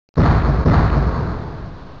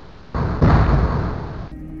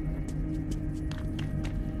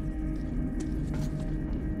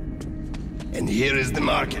And here is the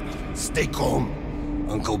market. Stay calm.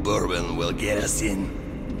 Uncle Bourbon will get us in.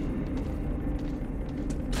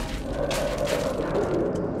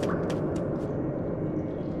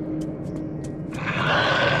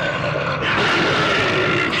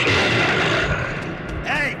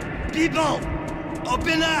 Hey, people!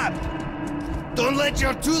 Open up! Don't let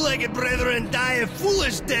your two-legged brethren die a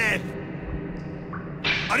foolish death!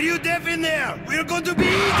 Are you deaf in there? We're going to be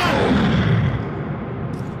eaten!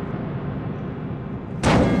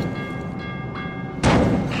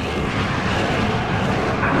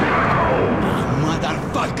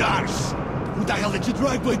 Who the hell did you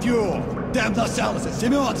drag with you? Damn Lascelles and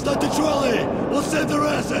Simeon, start the trolley! We'll save the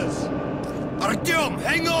asses! Artyom,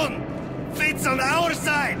 hang on! Fate's on our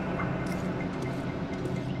side!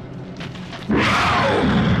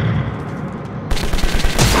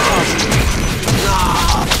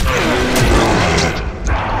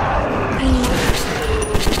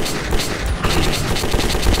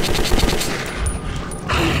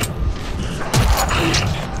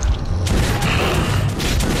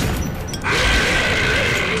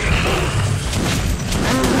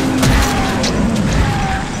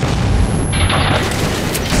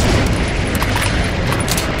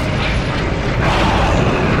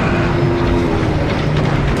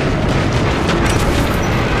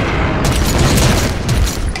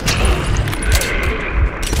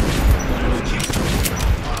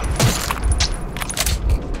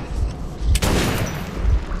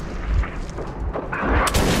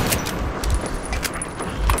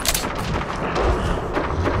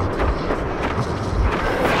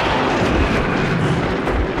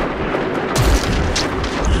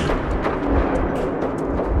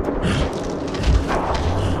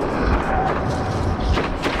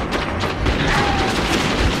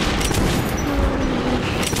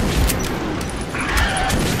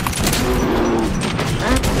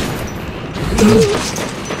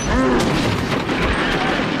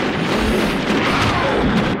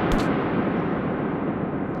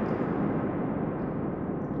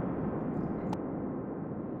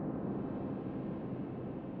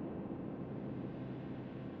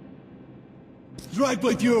 Drag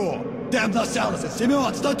with you! Damn Lascelles and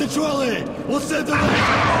Simeon, start the trolley! We'll save the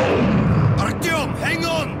asses! Artyom, hang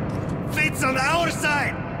on! Fate's on our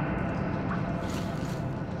side!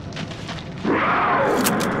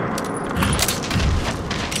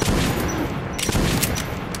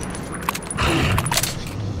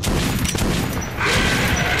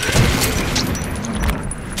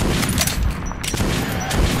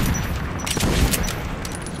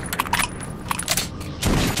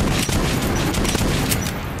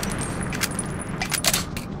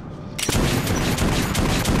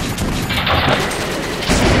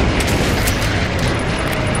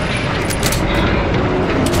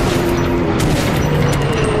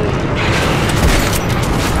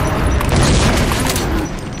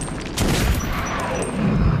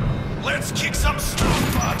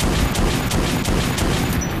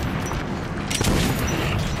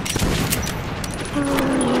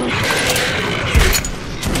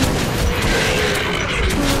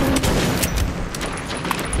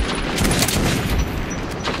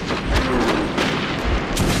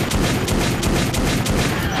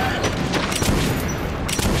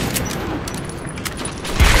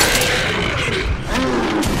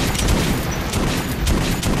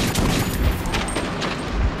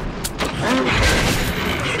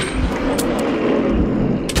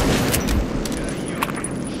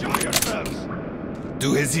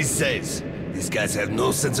 Do as he says. These guys have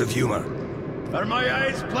no sense of humor. Are my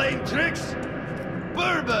eyes playing tricks?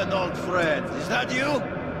 Bourbon, old friend, is that you?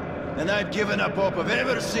 And I've given up hope of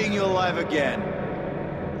ever seeing you alive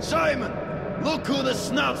again. Simon, look who the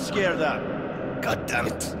snout scared up. God damn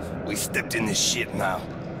it. We stepped in this shit now.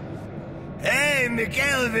 Hey,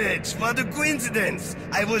 Mikhailovich, what a coincidence.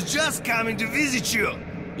 I was just coming to visit you.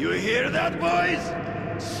 You hear that, boys?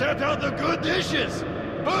 Set out the good dishes.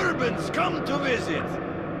 Bourbon's come to visit.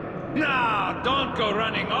 No, don't go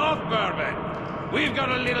running off, Bourbon. We've got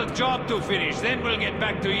a little job to finish, then we'll get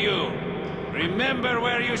back to you. Remember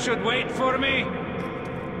where you should wait for me?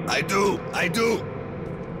 I do.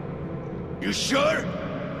 You sure?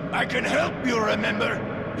 I can help you remember.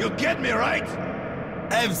 You get me, right?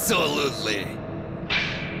 Absolutely.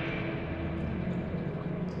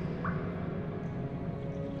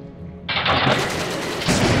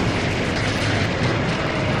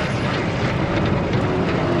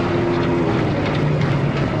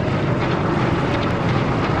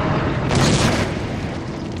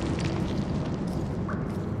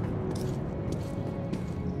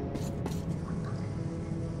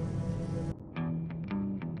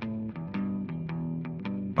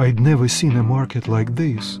 I'd never seen a market like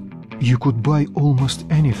this. You could buy almost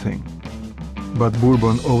anything. But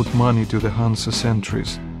Bourbon owed money to the Hansa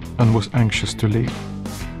sentries and was anxious to leave.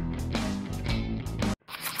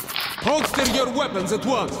 Holster your weapons at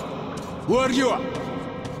once! Who are you?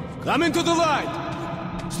 Come into the light!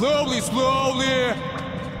 Slowly, slowly!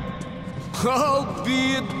 I'll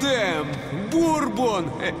be damned! Bourbon!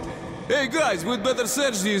 Hey guys, we'd better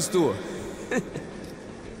search these two.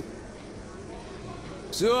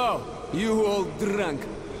 So, you all drunk.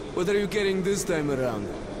 What are you carrying this time around?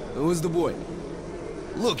 Who's the boy?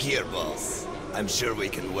 Look here, boss. I'm sure we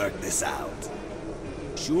can work this out.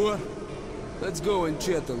 Sure? Let's go and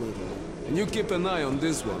chat a little. And you keep an eye on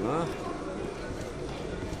this one, huh?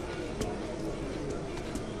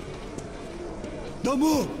 Don't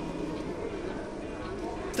move!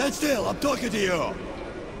 Stand still, I'm talking to you!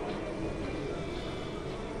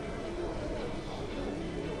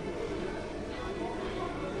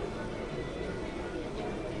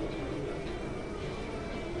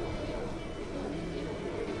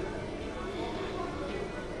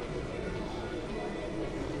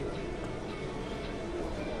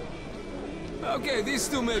 Okay, these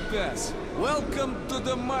two may pass. Welcome to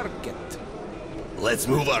the market. Let's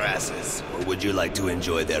move our asses, or would you like to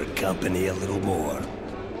enjoy their company a little more?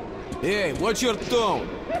 Hey, watch your tone.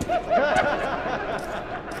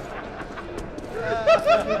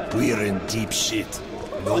 We're in deep shit.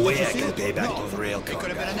 No way I can pay back those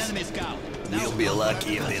railcar guys. We'll be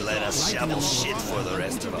lucky if they let us shovel shit for the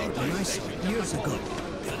rest of our lives. Years ago,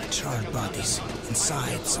 there were charred bodies.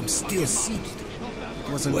 Inside, some steel seat.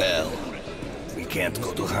 Well, we can't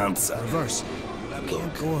go to Hansa. Reverse.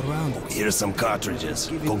 Can't go around it. Here's some cartridges.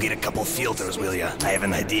 Go get a couple filters, will ya? I have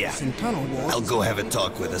an idea. In tunnel walls. I'll go have a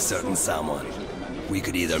talk with a certain someone. We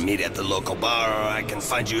could either meet at the local bar, or I can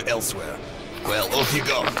find you elsewhere. Well, off you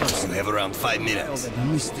go. You have around 5 All minutes. that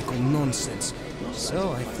mystical nonsense.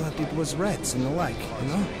 So I thought it was rats and the like, you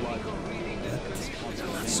know? But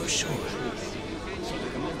I'm not so sure.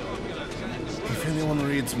 If anyone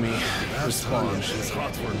reads me, respond.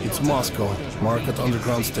 It's Moscow, Market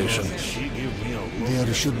Underground Station.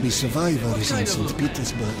 There should be survivors in St.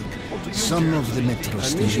 Petersburg. Some of the metro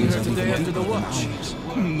stations are even deeper than ours.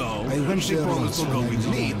 No, I went there once to go when I with was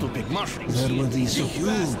me young. to pick mushrooms. There were these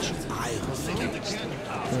huge iron things.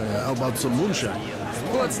 How about some moonshine?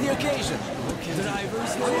 What's the occasion?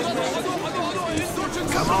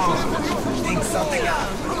 Come on! Think something up!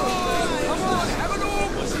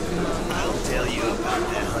 I'll tell you about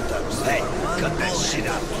the hunters. Hey, cut that shit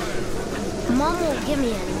out. Mom won't give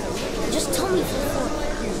me any. Just tell me for fun.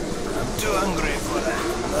 I'm too hungry for that.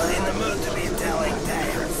 Not in the mood to be telling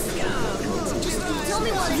tales. Just tell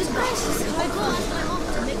me what this price is. I'll go ask my mom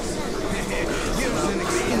to make sense.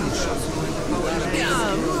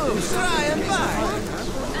 Yeah, move, try and buy.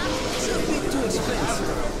 It's a bit too expensive.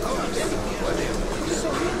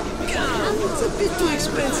 Yeah, it's a bit too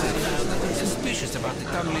expensive. Suspicious about the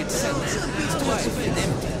tunnel itself. It's quiet and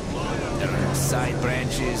empty. There are no side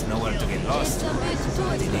branches, nowhere to get lost.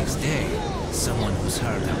 The next day, someone who's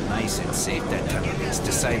heard how nice and safe that tunnel is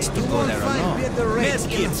decides to go there alone.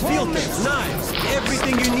 Medkits, filters, knives,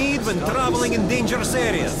 everything you need when traveling in dangerous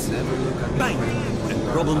areas. Bang! And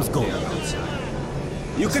problem's gone.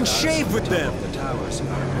 You can shave with them.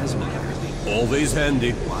 Always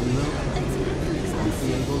handy.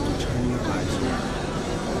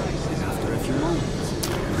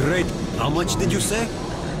 Great. How much did you say?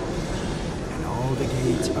 And all the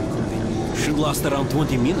gates are convenient. Should last around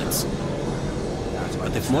 20 minutes.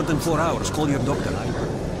 But if more than 4 hours, call your doctor.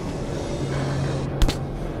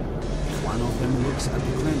 If one of them looks at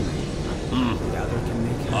the Kremlin, the other can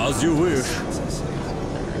make him... As you wish.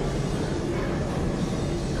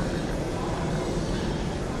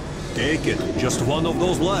 Take it. Just one of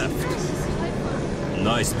those left.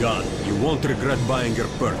 Nice gun. You won't regret buying your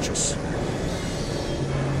purchase.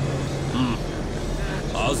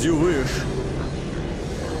 As you wish.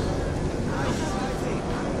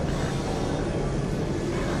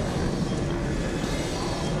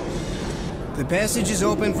 The passage is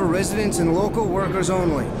open for residents and local workers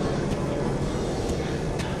only.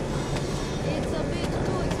 It's a bit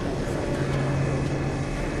too expensive.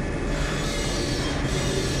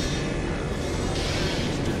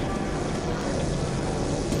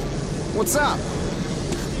 What's up?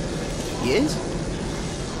 Yes?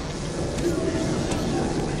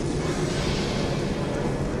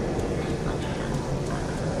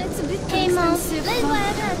 It's a bit too expensive. Hey, Mom, I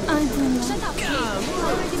don't know. Shut up. Please. I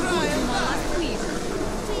already bought it last week.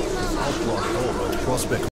 Please, Mama. Prospect